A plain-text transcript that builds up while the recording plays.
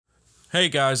Hey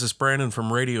guys, it's Brandon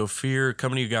from Radio Fear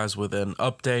coming to you guys with an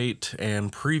update and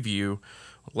preview.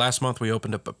 Last month we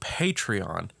opened up a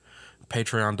Patreon,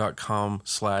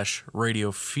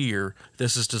 patreon.com/Radio Fear.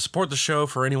 This is to support the show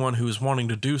for anyone who's wanting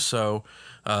to do so,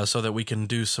 so that we can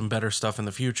do some better stuff in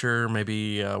the future,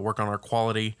 maybe work on our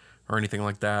quality or anything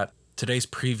like that. Today's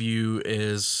preview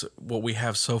is what we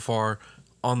have so far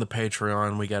on the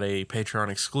Patreon. We got a Patreon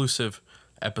exclusive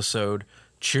episode,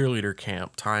 Cheerleader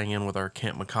Camp, tying in with our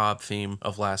Camp Macabre theme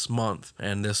of last month.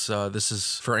 And this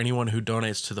is for anyone who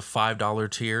donates to the $5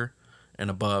 tier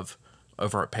and above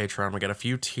over at Patreon. We got a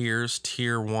few tiers.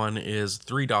 Tier 1 is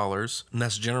 $3, and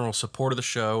that's general support of the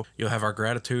show. You'll have our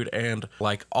gratitude, and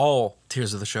like all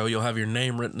tiers of the show, you'll have your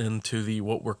name written into the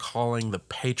what we're calling the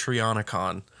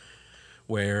Patreonicon,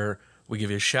 where we give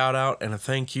you a shout out and a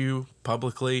thank you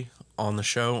publicly on the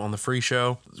show, on the free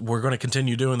show. We're going to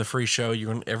continue doing the free show.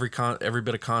 You're going every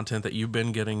bit of content that you've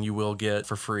been getting, you will get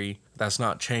for free. That's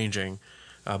not changing.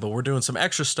 But we're doing some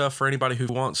extra stuff for anybody who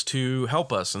wants to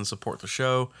help us and support the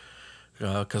show,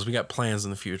 because we got plans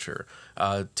in the future.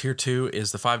 Tier 2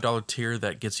 is the $5 tier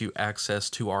that gets you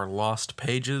access to our Lost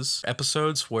Pages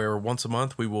episodes, where once a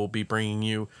month we will be bringing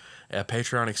you a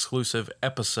Patreon exclusive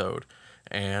episode.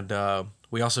 And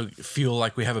we also feel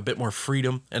like we have a bit more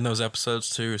freedom in those episodes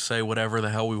to say whatever the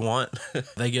hell we want.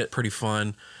 They get pretty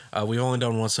fun. We've only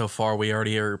done one so far. We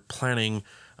already are planning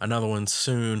another one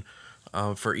soon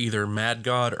for either Mad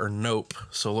God or Nope.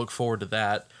 So look forward to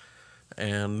that.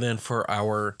 And then for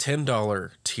our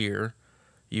 $10 tier,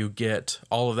 you get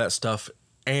all of that stuff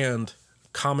and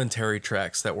commentary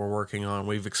tracks that we're working on.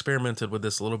 We've experimented with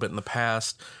this a little bit in the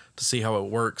past to see how it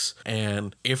works.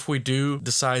 And if we do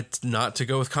decide not to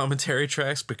go with commentary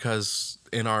tracks, because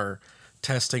in our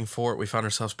testing for it, we found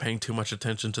ourselves paying too much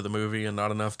attention to the movie and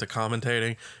not enough to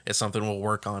commentating, it's something we'll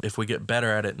work on. If we get better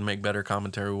at it and make better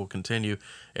commentary, we'll continue.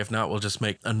 If not, we'll just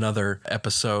make another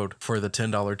episode for the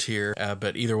 $10 tier.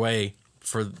 But either way,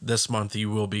 for this month, you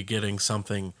will be getting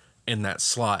something in that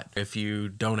slot if you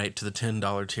donate to the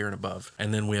 $10 tier and above.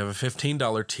 And then we have a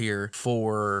 $15 tier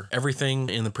for everything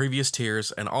in the previous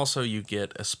tiers, and also you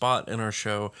get a spot in our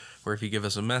show where if you give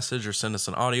us a message or send us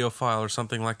an audio file or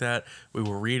something like that, we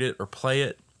will read it or play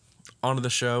it onto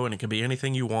the show, and it can be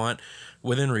anything you want,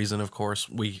 within reason, of course.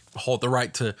 We hold the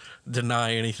right to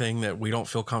deny anything that we don't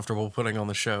feel comfortable putting on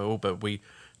the show, but we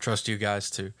trust you guys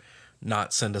to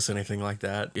not send us anything like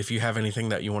that. If you have anything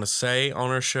that you want to say on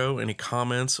our show, any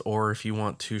comments, or if you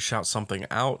want to shout something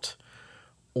out,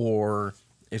 or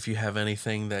if you have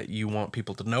anything that you want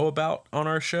people to know about on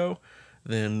our show,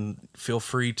 then feel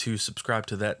free to subscribe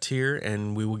to that tier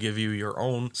and we will give you your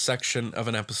own section of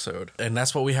an episode. And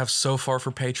that's what we have so far for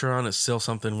Patreon. It's still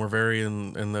something we're very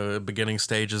in the beginning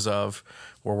stages of.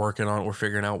 We're working on it. We're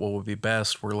figuring out what would be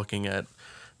best. We're looking at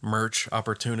merch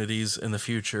opportunities in the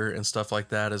future and stuff like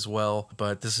that as well.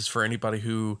 But this is for anybody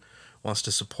who wants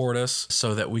to support us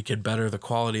so that we could better the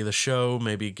quality of the show,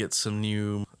 maybe get some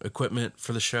new equipment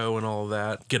for the show and all of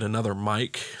that, get another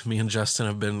mic. Me and Justin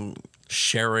have been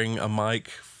sharing a mic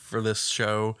for this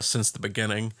show since the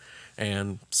beginning,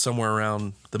 and somewhere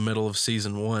around the middle of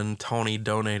season 1, Tony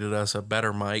donated us a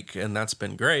better mic, and that's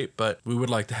been great. But we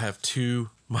would like to have 2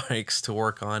 mics to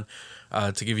work on,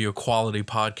 to give you a quality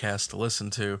podcast to listen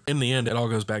to. In the end, it all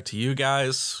goes back to you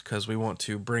guys, because we want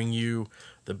to bring you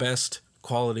the best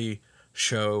quality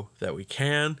show that we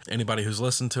can. Anybody who's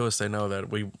listened to us, they know that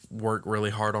we work really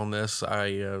hard on this.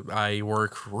 I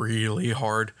work really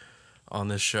hard on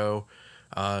this show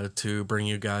to bring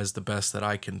you guys the best that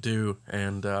I can do,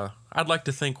 and I'd like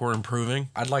to think we're improving.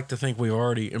 I'd like to think we've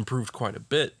already improved quite a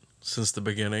bit since the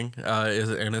beginning,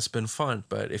 and it's been fun.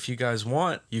 But if you guys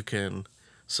want, you can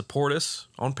support us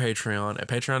on Patreon at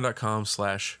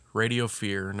patreon.com/Radio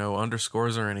Fear. No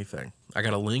underscores or anything. I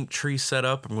got a link tree set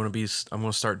up. I'm going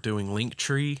to start doing link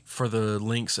tree for the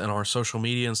links in our social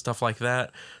media and stuff like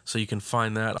that, so you can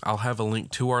find that. I'll have a link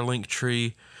to our link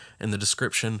tree in the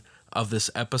description of this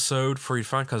episode for you to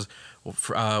find, because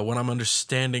what I'm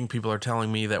understanding, people are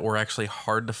telling me that we're actually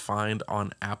hard to find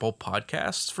on Apple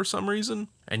Podcasts for some reason,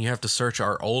 and you have to search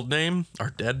our old name, our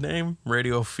dead name,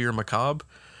 Radio Fear Macabre,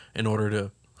 in order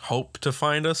to hope to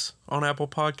find us on Apple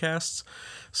Podcasts.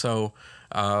 So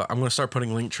I'm going to start putting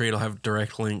Linktree. It'll have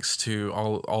direct links to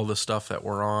all the stuff that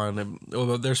we're on, and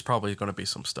although there's probably going to be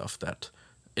some stuff that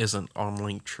isn't on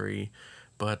Linktree,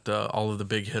 but all of the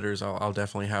big hitters I'll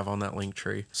definitely have on that link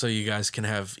tree, so you guys can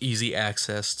have easy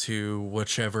access to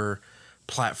whichever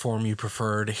platform you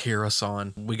prefer to hear us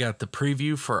on. We got the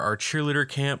preview for our cheerleader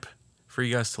camp for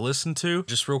you guys to listen to.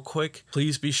 Just real quick,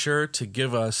 please be sure to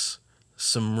give us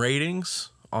some ratings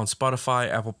on Spotify,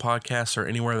 Apple Podcasts, or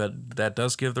anywhere that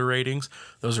does give the ratings.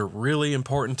 Those are really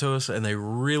important to us, and they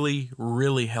really,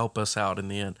 really help us out in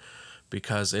the end,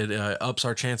 because it ups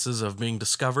our chances of being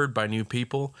discovered by new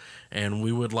people, and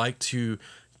we would like to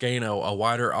gain a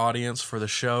wider audience for the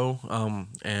show,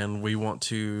 and we want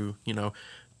to,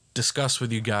 discuss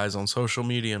with you guys on social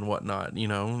media and whatnot,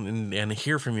 and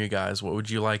hear from you guys. What would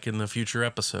you like in the future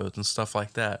episodes and stuff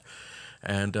like that?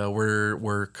 And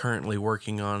we're currently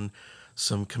working on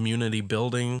some community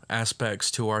building aspects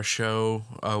to our show.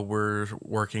 We're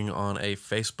working on a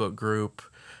Facebook group,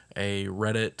 a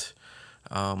Reddit,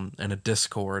 and a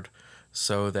Discord,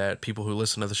 so that people who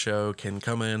listen to the show can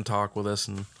come in, talk with us,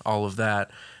 and all of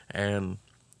that. And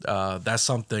that's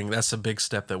a big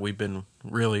step that we've been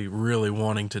really, really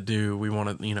wanting to do. We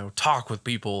want to, talk with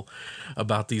people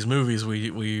about these movies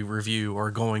we review,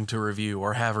 or going to review,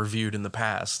 or have reviewed in the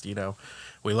past.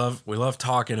 We love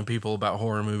talking to people about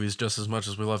horror movies just as much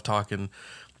as we love talking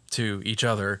to each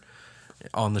other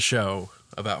on the show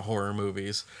about horror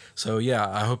movies. So yeah,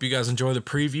 I hope you guys enjoy the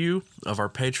preview of our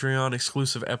Patreon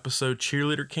exclusive episode,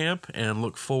 Cheerleader Camp, and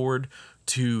look forward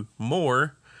to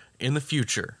more in the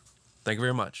future. Thank you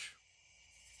very much.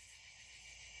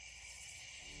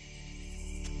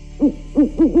 Radio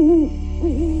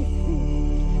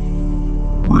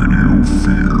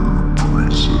Fear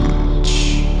presents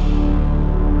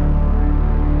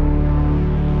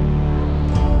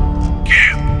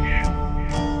Camp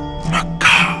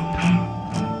Macabre.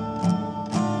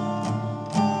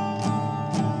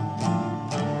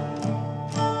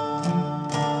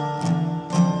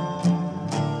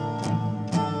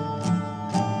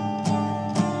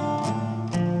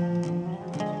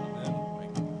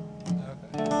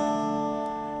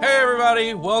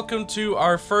 Welcome to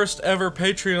our first ever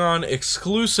Patreon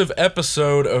exclusive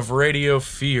episode of Radio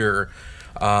Fear.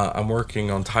 I'm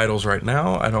working on titles right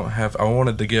now. I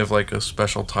wanted to give like a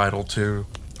special title to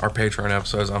our Patreon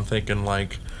episodes. I'm thinking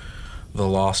like The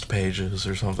Lost Pages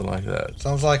or something like that.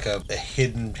 Sounds like a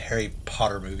hidden Harry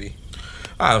Potter movie.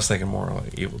 I was thinking more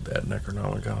like Evil Dead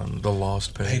Necronomicon, The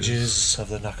Lost Pages. Pages of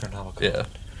the Necronomicon. Yeah.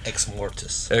 Ex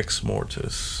Mortis. Ex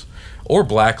Mortis. Or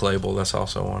Black Label, that's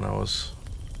also one I was...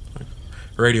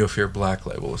 Radio Fear Black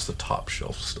Label is the top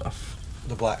shelf stuff.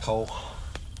 The Black Hole.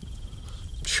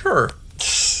 Sure.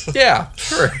 Yeah,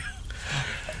 sure.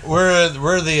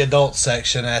 We're the adult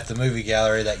section at the movie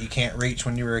gallery that you can't reach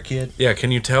when you were a kid. Yeah,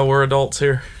 can you tell we're adults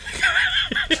here?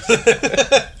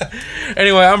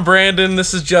 Anyway, I'm Brandon.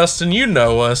 This is Justin. You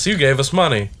know us. You gave us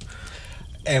money.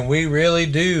 And we really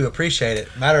do appreciate it.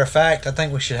 Matter of fact, I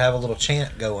think we should have a little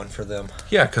chant going for them.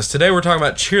 Yeah, because today we're talking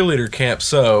about Cheerleader Camp,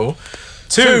 so...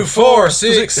 2, 4,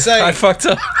 6, 8. I fucked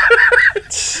up.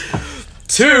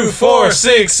 2, 4,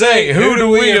 6, 8. Who do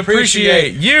we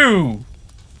appreciate? You.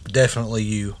 Definitely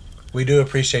you. We do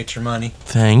appreciate your money.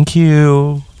 Thank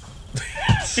you.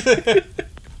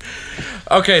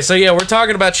 Okay, so yeah, we're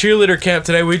talking about Cheerleader Camp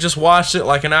today. We just watched it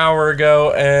like an hour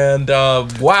ago, and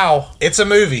wow. It's a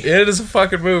movie. It is a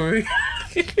fucking movie.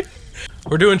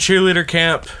 We're doing Cheerleader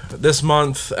Camp this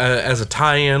month as a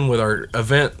tie-in with our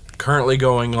event currently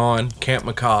going on, Camp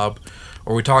Macabre,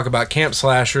 where we talk about camp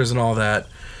slashers and all that.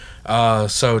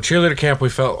 So Cheerleader Camp, we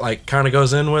felt like kind of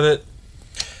goes in with it.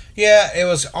 Yeah, it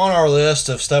was on our list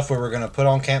of stuff we were going to put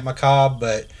on Camp Macabre,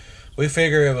 but we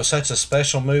figured it was such a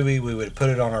special movie, we would put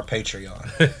it on our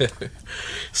Patreon.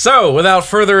 So, without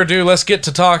further ado, let's get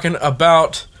to talking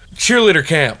about Cheerleader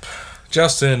Camp.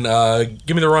 Justin,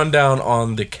 give me the rundown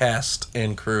on the cast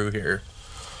and crew here.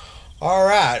 All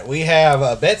right, we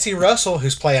have Betsy Russell,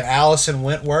 who's playing Allison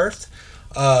Wentworth.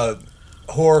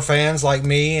 Horror fans like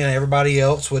me and everybody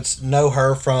else would know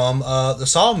her from the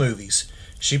Saw movies.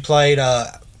 She played...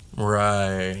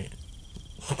 Right.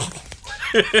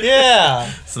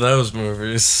 Yeah. It's those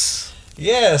movies.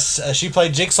 Yes, she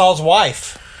played Jigsaw's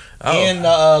wife in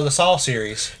the Saw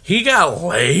series. He got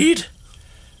laid?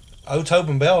 Oh,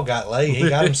 Tobin Bell got laid. He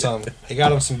got him some. He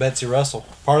got him some Betsy Russell.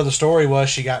 Part of the story was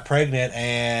she got pregnant,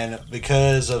 and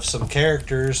because of some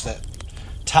characters that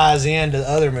ties into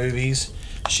other movies,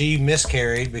 she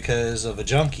miscarried because of a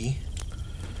junkie.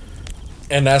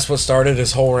 And that's what started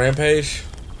his whole rampage?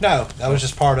 No, that was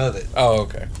just part of it. Oh,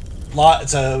 okay. It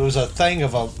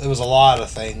was a lot of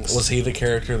things. Was he the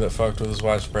character that fucked with his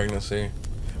wife's pregnancy?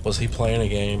 Was he playing a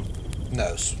game?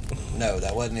 No,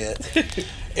 that wasn't it.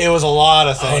 It was a lot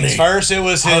of things. Honey, First, it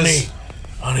was his...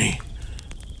 Honey,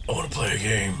 I want to play a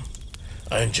game.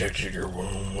 I injected your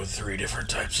womb with 3 different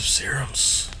types of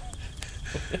serums.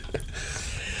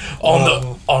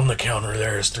 On the counter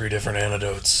there is 3 different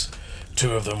antidotes.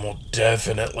 2 of them will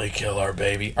definitely kill our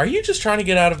baby. Are you just trying to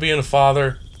get out of being a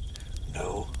father?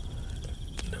 No.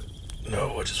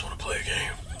 No,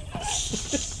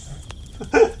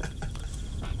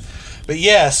 But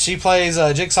yes, she plays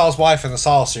Jigsaw's wife in the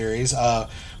Saw series.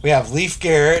 We have Leif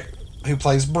Garrett, who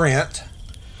plays Brent.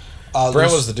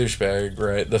 Brent was the douchebag,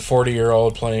 right? The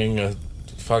 40-year-old playing a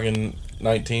fucking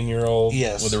 19-year-old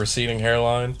Yes. with a receding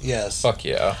hairline. Yes. Fuck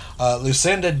yeah.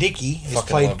 Lucinda Dickey is Fucking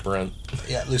played. love Brent.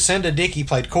 Yeah, Lucinda Dickey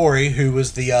played Corey, who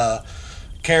was the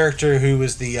character who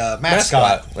was the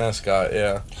mascot. Mascot,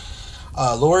 yeah.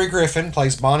 Lori Griffin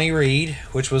plays Bonnie Reed,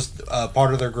 which was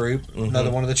part of their group. Another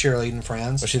one of the cheerleading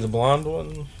friends. Was she the blonde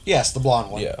one? Yes, the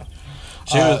blonde one. Yeah.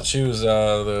 She was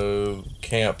the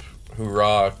camp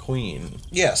hoorah queen.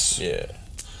 Yes. Yeah.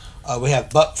 We have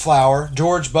Buck Flower,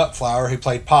 George Buck Flower, who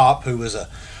played Pop, who was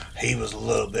he was a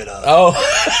little bit Oh,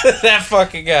 that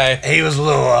fucking guy. he was a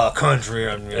little country.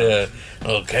 Yeah.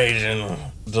 Occasion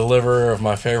deliverer of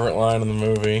my favorite line in the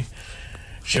movie.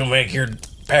 She'll make your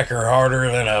pecker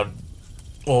harder than a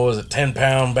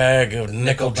 10-pound bag of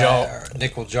nickel jar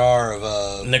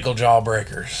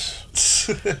breakers.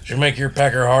 She'll make your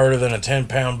pecker harder than a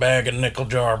 10-pound bag of nickel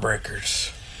jar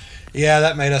breakers. Yeah,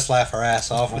 that made us laugh our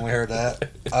ass off when we heard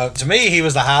that. To me, he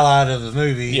was the highlight of the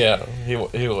movie. Yeah, he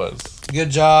was. Good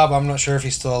job. I'm not sure if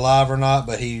he's still alive or not,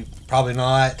 but he probably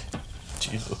not.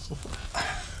 Jesus.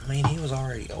 I mean, he was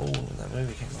already old when that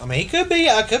movie came out. I mean, he could be.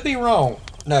 I could be wrong.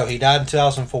 No, he died in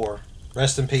 2004.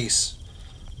 Rest in peace,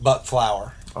 Buck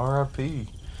Flower. R.I.P.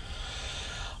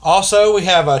 Also, we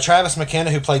have Travis McKenna,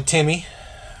 who played Timmy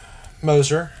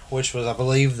Moser, which was, I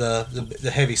believe,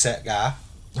 the heavyset guy.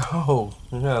 Oh,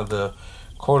 yeah, the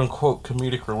quote-unquote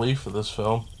comedic relief of this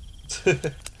film.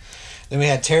 Then we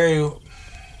had Terry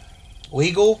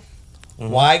Weigel,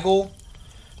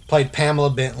 played Pamela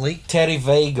Bentley. Teddy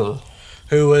Weigel.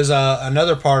 Who was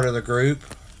another part of the group.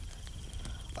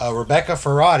 Rebecca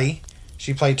Ferrati,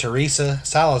 she played Teresa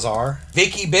Salazar.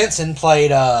 Vicky Benson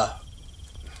played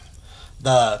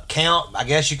the count. I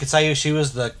guess you could say she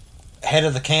was the head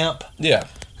of the camp. Yeah.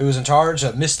 Who was in charge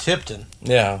of Miss Tipton.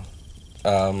 Yeah.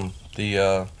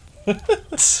 The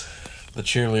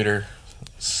cheerleader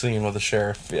scene with the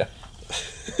sheriff. Yeah.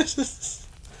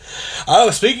 Oh,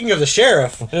 speaking of the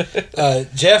sheriff,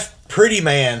 Jeff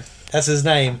Prettyman. That's his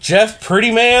name. Jeff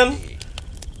Prettyman?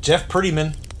 Jeff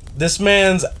Prettyman. This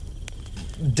man's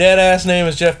dead ass name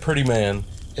is Jeff Prettyman.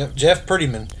 Yep, Jeff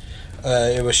Prettyman.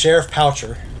 It was Sheriff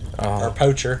Poucher. Or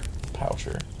Poacher.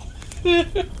 Poucher.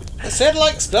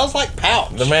 It spells like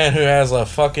pouch. The man who has a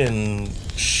fucking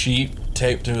sheep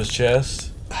taped to his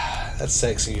chest. That's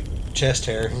sexy chest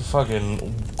hair.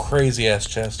 Fucking crazy ass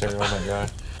chest hair on that guy.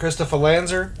 Christopher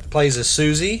Lanzer plays as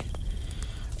Susie.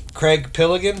 Craig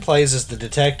Pilligan plays as the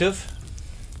detective.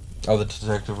 Oh, the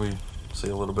detective we see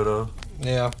a little bit of.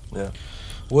 Yeah. Yeah.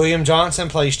 William Johnson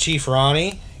plays Chief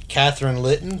Ronnie. Catherine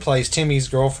Litton plays Timmy's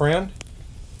girlfriend.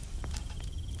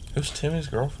 Who's Timmy's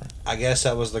girlfriend? I guess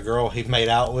that was the girl he made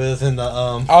out with in the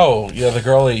Oh, yeah, the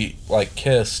girl he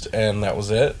kissed and that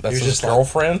was it. That's his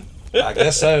girlfriend. I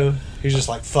guess so. He was just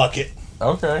like, fuck it.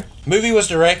 Okay. Movie was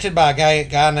directed by a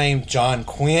guy named John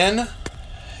Quinn.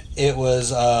 It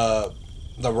was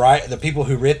the people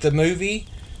who writ the movie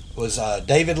was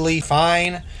David Lee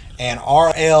Fine and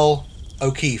R.L.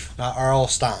 O'Keefe, not R.L.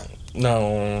 Stein.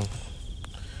 No.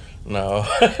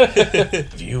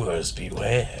 Viewers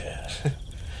beware.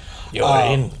 You're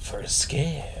in for a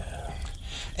scare.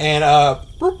 And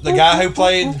the guy who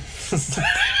played...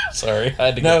 Sorry, I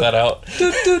had to get that out.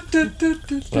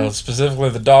 No, specifically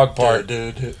the dog part.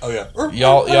 Oh yeah.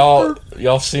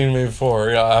 Y'all seen me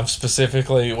before. I'm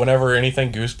specifically, whenever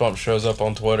anything Goosebumps shows up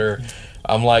on Twitter,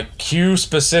 I'm like, cue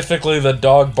specifically the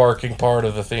dog barking part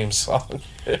of the theme song.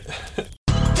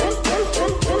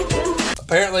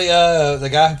 Apparently, the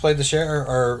guy who played the sheriff,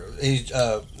 or he's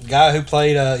guy who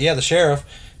played the sheriff,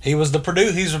 he was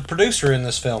he's a producer in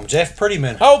this film. Jeff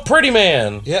Prettyman. Oh,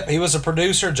 Prettyman. Yep, he was a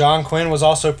producer. John Quinn was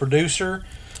also a producer.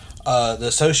 The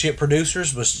associate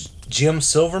producers was Jim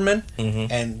Silverman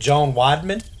and John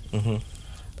Weidman.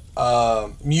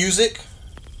 Music,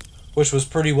 which was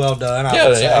pretty well done. I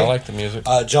would say. I like the music.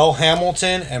 Joel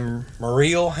Hamilton and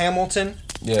Mariel Hamilton.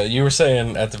 Yeah, you were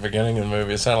saying at the beginning of the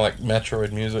movie, it sounded like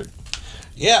Metroid music.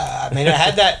 Yeah, I mean, it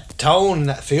had that tone,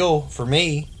 that feel for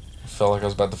me. I felt like I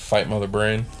was about to fight Mother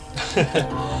Brain.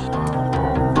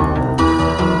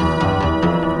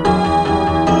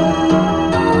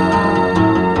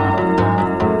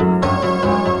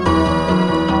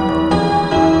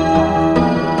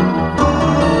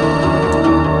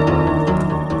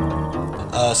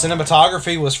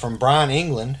 Cinematography was from Brian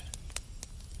England.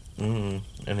 Any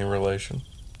relation?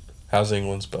 How's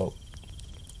England spelled?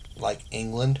 Like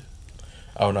England?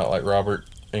 Oh, not like Robert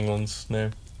England's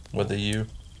name? With a U?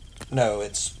 No,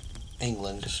 it's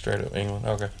England. Just straight up England.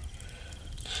 Okay.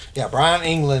 Yeah, Brian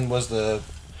England was the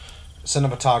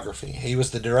cinematography. He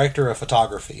was the director of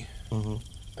photography. Mm-hmm.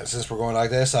 Since we're going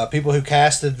like this, people who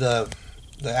casted the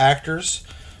actors: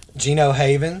 Gino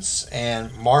Havens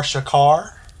and Marcia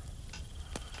Carr.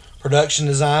 Production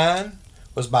design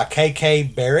was by K.K.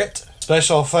 Barrett.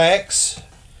 Special effects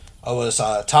was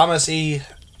Thomas E.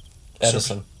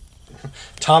 Edison.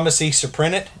 Thomas E.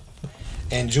 Surprenant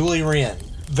and Julie Wren.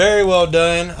 Very well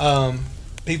done.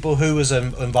 People who was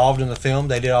involved in the film,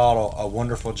 they did all a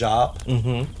wonderful job.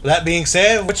 Mm-hmm. That being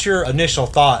said, what's your initial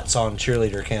thoughts on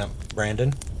Cheerleader Camp,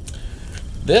 Brandon?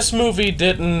 This movie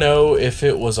didn't know if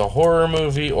it was a horror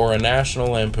movie or a National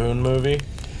Lampoon movie.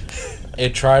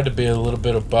 It tried to be a little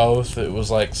bit of both. It was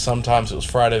like sometimes it was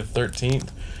Friday the 13th,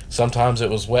 sometimes it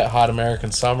was Wet Hot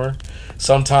American Summer,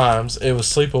 sometimes it was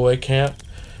Sleepaway Camp,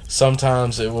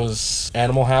 sometimes it was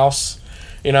Animal House.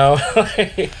 You know,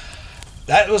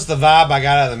 that was the vibe I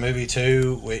got out of the movie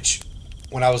too. Which,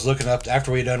 when I was looking up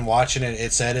after we done watching it,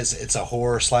 it said it's a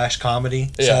horror / comedy.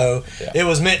 Yeah, So yeah. it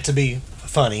was meant to be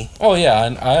funny. Oh yeah,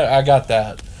 and I got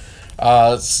that.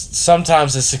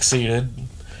 Sometimes it succeeded,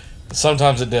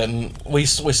 sometimes it didn't. We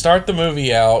start the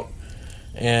movie out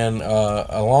in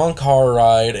a long car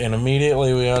ride, and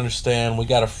immediately we understand we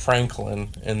got a Franklin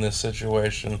in this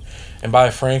situation. And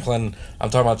by Franklin, I'm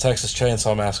talking about Texas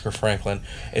Chainsaw Massacre Franklin.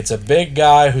 It's a big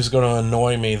guy who's going to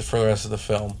annoy me for the rest of the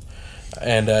film,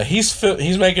 and he's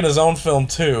making his own film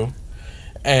too.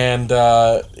 And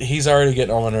he's already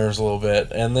getting on my nerves a little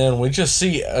bit. And then we just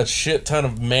see a shit ton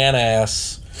of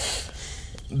man-ass.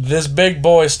 This big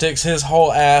boy sticks his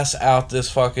whole ass out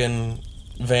this fucking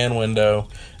van window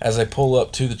as they pull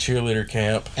up to the cheerleader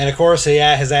camp. And of course,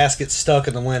 his ass gets stuck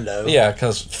in the window. Yeah,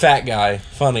 because fat guy.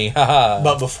 Funny. Haha.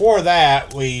 But before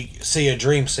that, we see a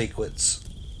dream sequence.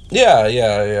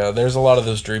 Yeah. There's a lot of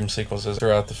those dream sequences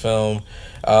throughout the film.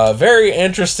 Very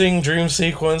interesting dream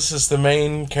sequence. It's the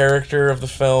main character of the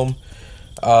film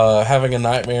having a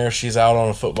nightmare. She's out on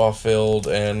a football field,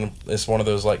 and it's one of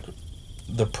those, like,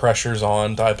 the pressure's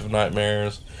on type of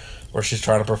nightmares where she's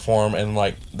trying to perform, and,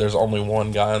 like, there's only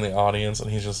one guy in the audience, and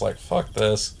he's just like, fuck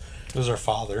this. It was her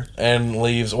father. And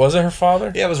leaves. Was it her father?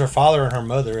 Yeah, it was her father and her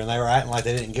mother, and they were acting like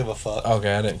they didn't give a fuck.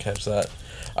 Okay, I didn't catch that.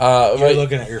 You're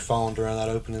looking at your phone during that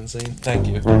opening scene. Thank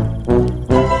you.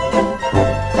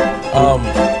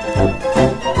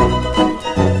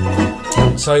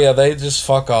 So yeah, they just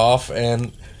fuck off,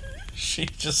 and she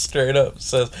just straight up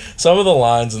says some of the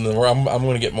lines in the. I'm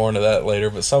going to get more into that later,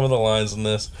 but some of the lines in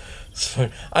this.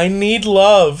 I need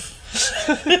love.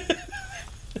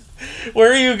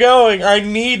 Where are you going? I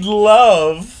need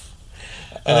love.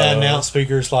 And that announce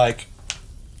speaker's like,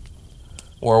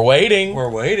 we're waiting. we're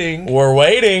waiting. We're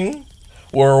waiting.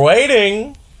 We're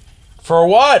waiting. For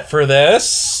what? For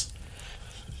this?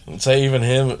 And say even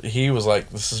him, he was like,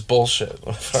 this is bullshit.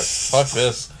 fuck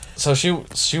this. So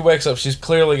she wakes up. She's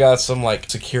clearly got some, like,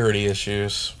 security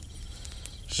issues.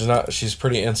 She's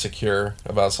pretty insecure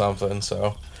about something,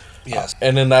 so. Yes.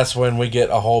 And then that's when we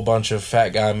get a whole bunch of fat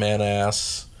guy man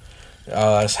ass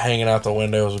hanging out the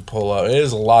window as we pull up. It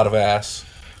is a lot of ass.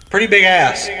 Pretty big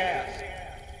ass.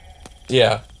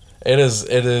 Yeah, it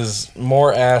is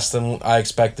more ass than I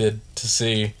expected to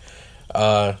see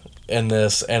in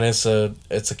this, and it's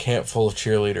a camp full of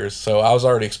cheerleaders. So I was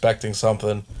already expecting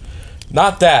something.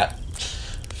 Not that.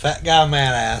 Fat guy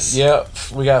man ass. Yep,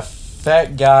 we got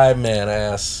fat guy man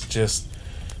ass just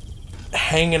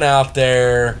hanging out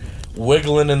there,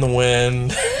 wiggling in the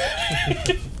wind,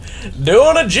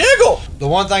 doing a jiggle. The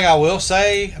one thing I will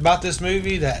say about this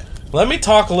movie that, Let me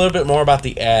talk a little bit more about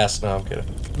the ass. No, I'm kidding.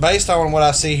 based on what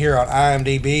I see here on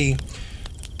IMDb,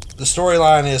 the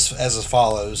storyline is as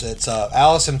follows. It's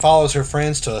Allison follows her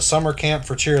friends to a summer camp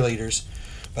for cheerleaders,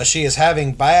 but she is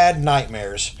having bad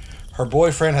nightmares. Her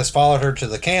boyfriend has followed her to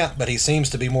the camp, but he seems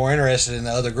to be more interested in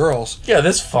the other girls. Yeah,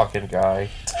 this fucking guy.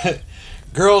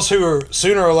 Girls who are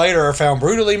sooner or later are found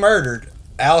brutally murdered.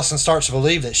 Allison starts to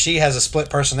believe that she has a split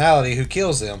personality who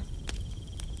kills them.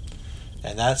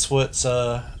 And that's what's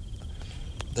the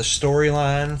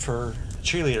storyline for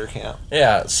cheerleader camp.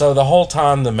 Yeah, so the whole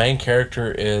time the main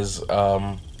character is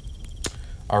a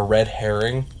red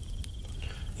herring.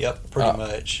 Yep, pretty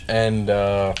much. And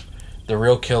the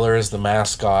real killer is the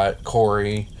mascot,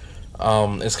 Corey.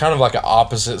 It's kind of like an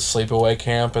opposite Sleepaway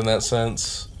Camp in that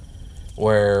sense,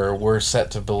 where we're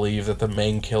set to believe that the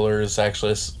main killer is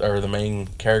actually, or the main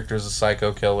character is a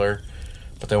psycho killer,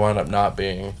 but they wind up not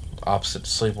being. Opposite to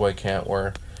Sleepaway Camp,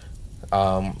 where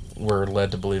we're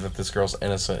led to believe that this girl's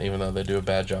innocent, even though they do a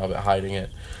bad job at hiding it.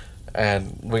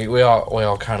 And we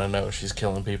all kind of know she's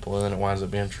killing people, and then it winds up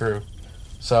being true.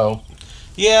 So,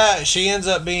 Yeah, she ends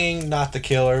up being not the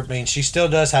killer. I mean, she still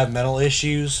does have mental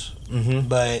issues, mm-hmm.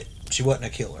 but she wasn't a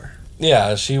killer.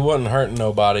 Yeah, she wasn't hurting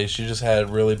nobody. She just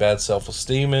had really bad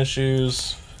self-esteem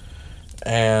issues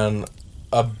and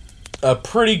a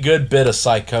pretty good bit of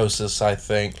psychosis, I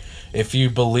think, if you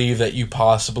believe that you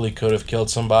possibly could have killed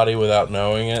somebody without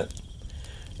knowing it.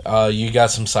 You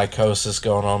got some psychosis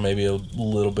going on, maybe a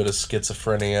little bit of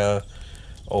schizophrenia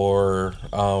or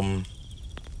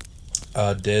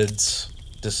DIDS,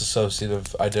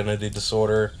 dissociative identity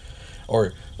disorder.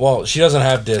 Or, well, she doesn't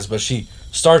have DIDS, but she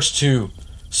starts to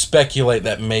speculate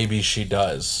that maybe she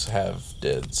does have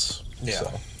DIDS. Yeah.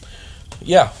 So,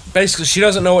 yeah, basically, she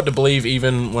doesn't know what to believe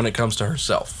even when it comes to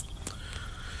herself.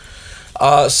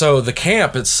 So the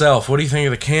camp itself, what do you think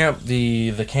of the camp?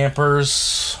 The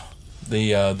campers,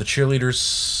 the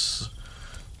cheerleaders?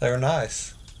 They were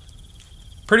nice.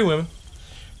 Pretty women.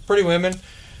 Pretty women.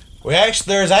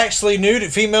 There's actually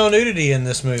female nudity in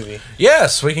this movie.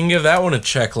 Yes, we can give that one a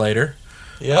check later.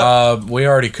 Yeah. We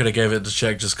already could have gave it a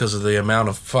check just because of the amount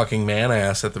of fucking man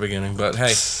ass at the beginning, but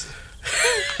hey.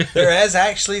 There is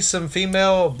actually some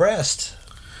female breast.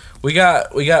 We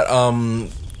got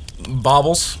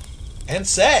baubles. And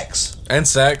sex. And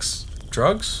sex.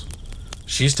 Drugs.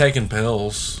 She's taking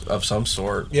pills of some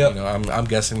sort. Yep. You know, I'm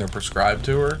guessing they're prescribed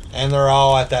to her. And they're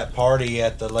all at that party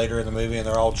later in the movie, and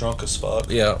they're all drunk as fuck.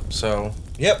 Yeah, so.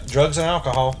 Yep, drugs and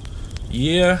alcohol.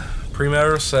 Yeah,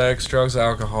 premarital sex, drugs,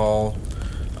 alcohol.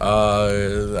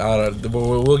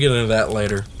 We'll get into that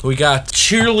later. We got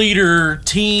cheerleader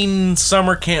teen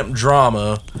summer camp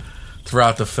drama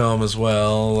throughout the film as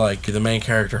well. Like, the main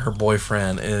character, her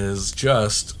boyfriend, is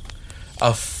just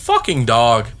a fucking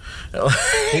dog.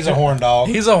 He's a horn dog.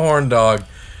 He's a horn dog.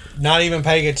 Not even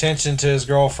paying attention to his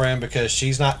girlfriend because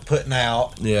she's not putting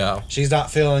out. Yeah. She's not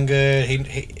feeling good. And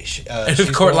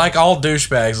of course, like all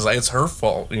douchebags, it's her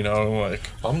fault, you know. Like,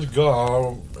 I'm the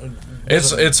guy.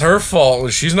 it's her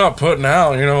fault. She's not putting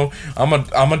out, you know.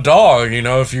 I'm a dog, you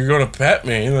know. If you're gonna pet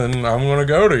me, then I'm gonna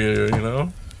go to you, you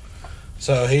know.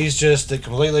 So he's just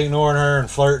completely ignoring her and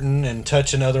flirting and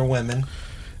touching other women.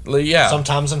 Yeah.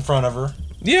 Sometimes in front of her.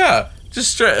 Yeah.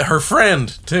 Just her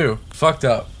friend too. Fucked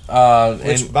up.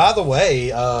 Which, by the way,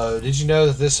 did you know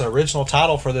that this original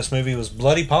title for this movie was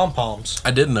Bloody Pom Poms?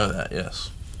 I did know that. Yes.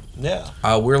 Yeah.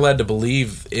 We're led to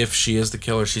believe if she is the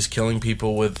killer, she's killing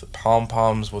people with pom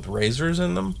poms with razors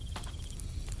in them.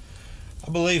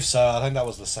 I believe so. I think that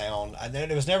was the sound.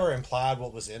 It was never implied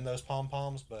what was in those pom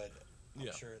poms, but I'm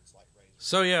sure it's like razors.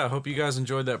 So yeah, I hope you guys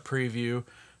enjoyed that preview.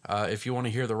 If you want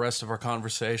to hear the rest of our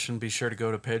conversation, be sure to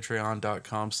go to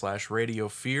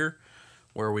patreon.com/radiofear,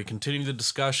 where we continue the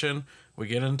discussion. We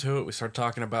get into it. We start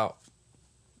talking about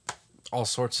all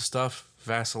sorts of stuff.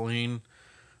 Vaseline,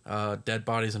 dead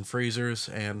bodies in freezers,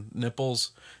 and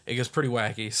nipples. It gets pretty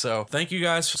wacky. So thank you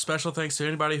guys. Special thanks to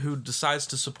anybody who decides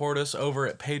to support us over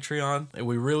at Patreon. And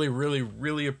we really, really,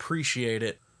 really appreciate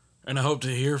it. And I hope to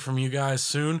hear from you guys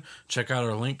soon. Check out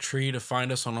our link tree to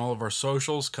find us on all of our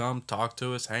socials. Come talk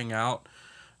to us, hang out.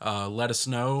 Let us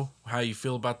know how you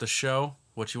feel about the show,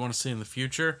 what you want to see in the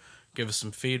future. Give us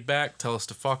some feedback. Tell us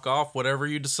to fuck off, whatever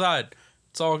you decide.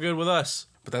 It's all good with us.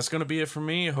 But that's going to be it for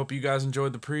me. I hope you guys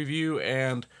enjoyed the preview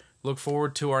and look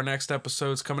forward to our next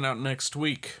episodes coming out next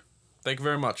week. Thank you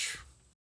very much.